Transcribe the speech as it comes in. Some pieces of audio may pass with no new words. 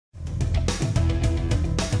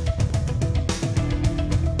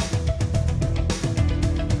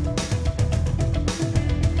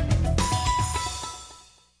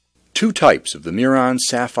Two types of the MIRAN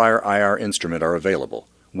SapphIRE IR instrument are available,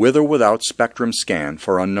 with or without spectrum scan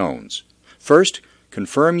for unknowns. First,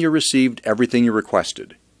 confirm you received everything you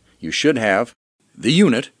requested. You should have the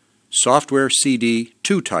unit, software CD,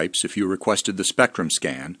 2 types if you requested the spectrum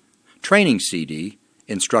scan, training CD,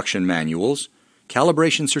 instruction manuals,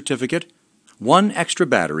 calibration certificate, 1 extra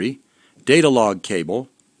battery, data log cable,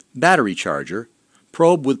 battery charger,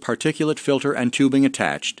 probe with particulate filter and tubing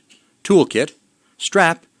attached, toolkit,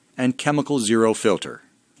 strap, and chemical zero filter.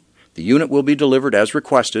 The unit will be delivered as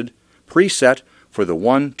requested, preset for the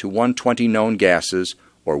 1 to 120 known gases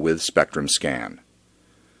or with spectrum scan.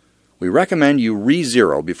 We recommend you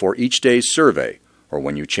re-zero before each day's survey or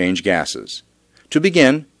when you change gases. To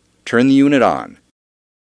begin, turn the unit on.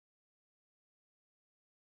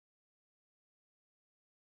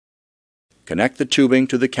 Connect the tubing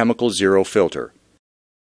to the chemical zero filter.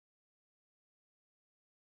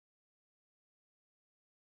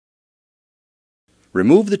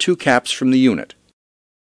 Remove the 2 caps from the unit.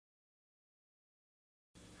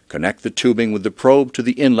 Connect the tubing with the probe to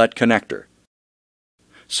the inlet connector.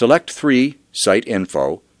 Select 3, Site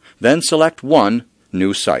Info, then select 1,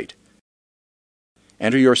 New Site.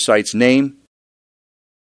 Enter your site's name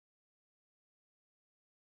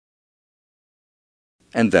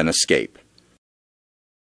and then Escape.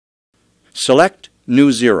 Select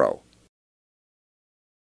New Zero.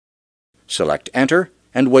 Select Enter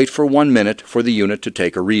and wait for 1 minute for the unit to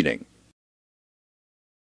take a reading.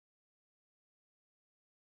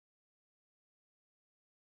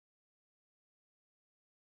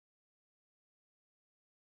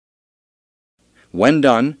 When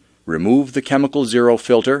done, remove the chemical zero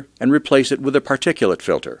filter and replace it with a particulate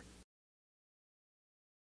filter.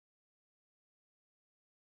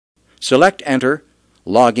 Select Enter.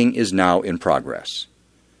 Logging is now in progress.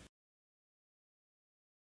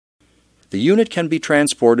 The unit can be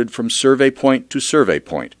transported from survey point to survey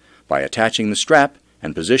point by attaching the strap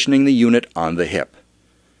and positioning the unit on the hip.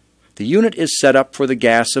 The unit is set up for the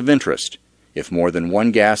gas of interest. If more than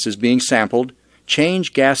 1 gas is being sampled,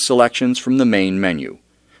 change gas selections from the main menu.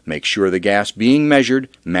 Make sure the gas being measured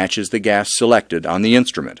matches the gas selected on the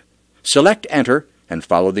instrument. Select Enter and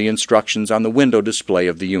follow the instructions on the window display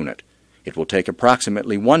of the unit. It will take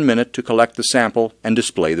approximately 1 minute to collect the sample and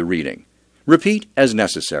display the reading. Repeat as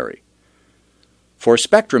necessary. For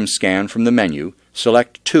spectrum scan from the menu,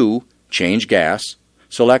 select 2, Change Gas,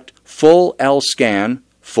 select Full L Scan,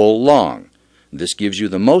 Full Long. This gives you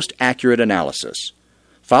the most accurate analysis.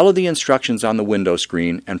 Follow the instructions on the window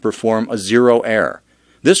screen and perform a zero error.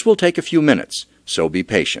 This will take a few minutes, so be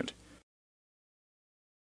patient.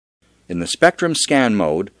 In the spectrum scan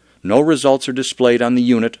mode, no results are displayed on the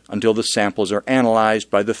unit until the samples are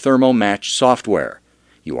analyzed by the ThermoMatch software.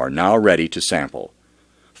 You are now ready to sample.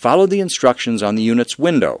 Follow the instructions on the unit's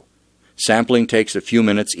window. Sampling takes a few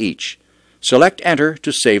minutes each. Select Enter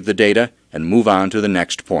to save the data and move on to the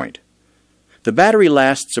next point. The battery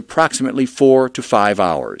lasts approximately 4 to 5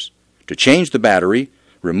 hours. To change the battery,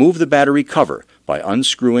 remove the battery cover by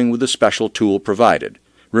unscrewing with the special tool provided.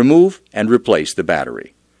 Remove and replace the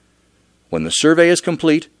battery. When the survey is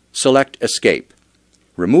complete, select Escape.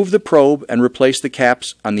 Remove the probe and replace the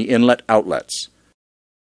caps on the inlet outlets.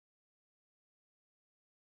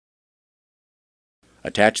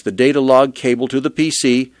 Attach the data log cable to the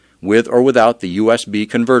PC with or without the USB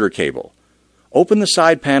converter cable. Open the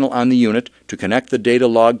side panel on the unit to connect the data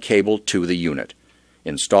log cable to the unit.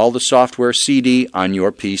 Install the software CD on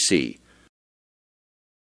your PC.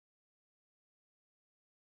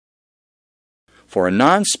 For a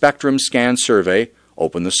non-spectrum scan survey,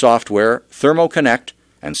 open the software ThermoConnect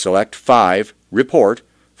and select 5, Report,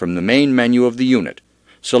 from the main menu of the unit.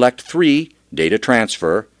 Select 3, Data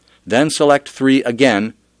Transfer, then select 3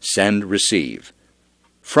 again, Send Receive.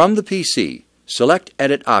 From the PC, select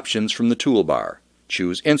Edit Options from the toolbar.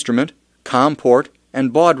 Choose Instrument, COM port,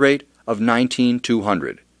 and baud rate of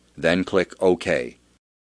 19200. Then click OK.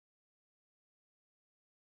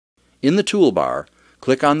 In the toolbar,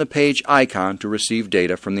 click on the page icon to receive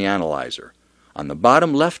data from the analyzer. On the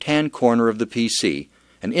bottom left-hand corner of the PC,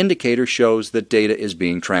 an indicator shows that data is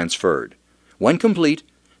being transferred. When complete,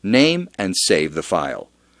 name and save the file.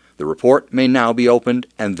 The report may now be opened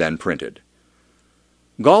and then printed.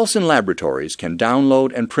 Galson Laboratories can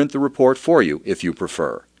download and print the report for you if you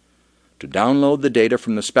prefer. To download the data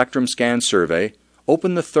from the spectrum scan survey,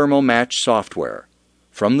 open the ThermoMatch software.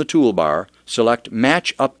 From the toolbar, select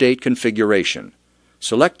Match Update Configuration.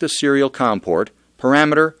 Select the serial COM port,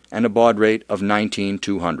 parameter, and a baud rate of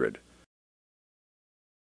 19200.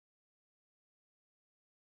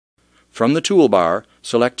 From the toolbar,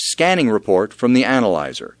 select Scanning Report from the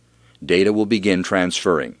analyzer. Data will begin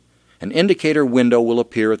transferring. An indicator window will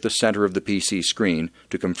appear at the center of the PC screen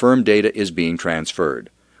to confirm data is being transferred.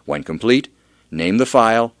 When complete, name the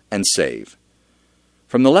file and save.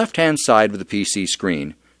 From the left-hand side of the PC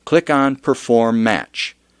screen, click on Perform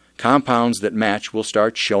Match. Compounds that match will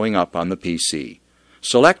start showing up on the PC.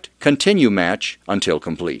 Select Continue Match until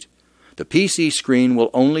complete. The PC screen will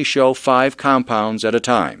only show 5 compounds at a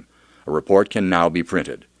time. A report can now be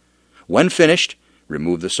printed. When finished,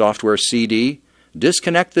 remove the software CD,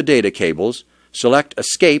 disconnect the data cables, select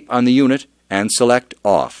Escape on the unit, and select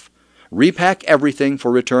Off. Repack everything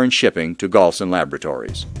for return shipping to Galson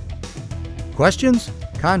Laboratories. Questions?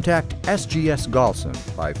 Contact SGS Galson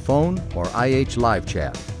by phone or IH Live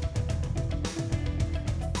Chat.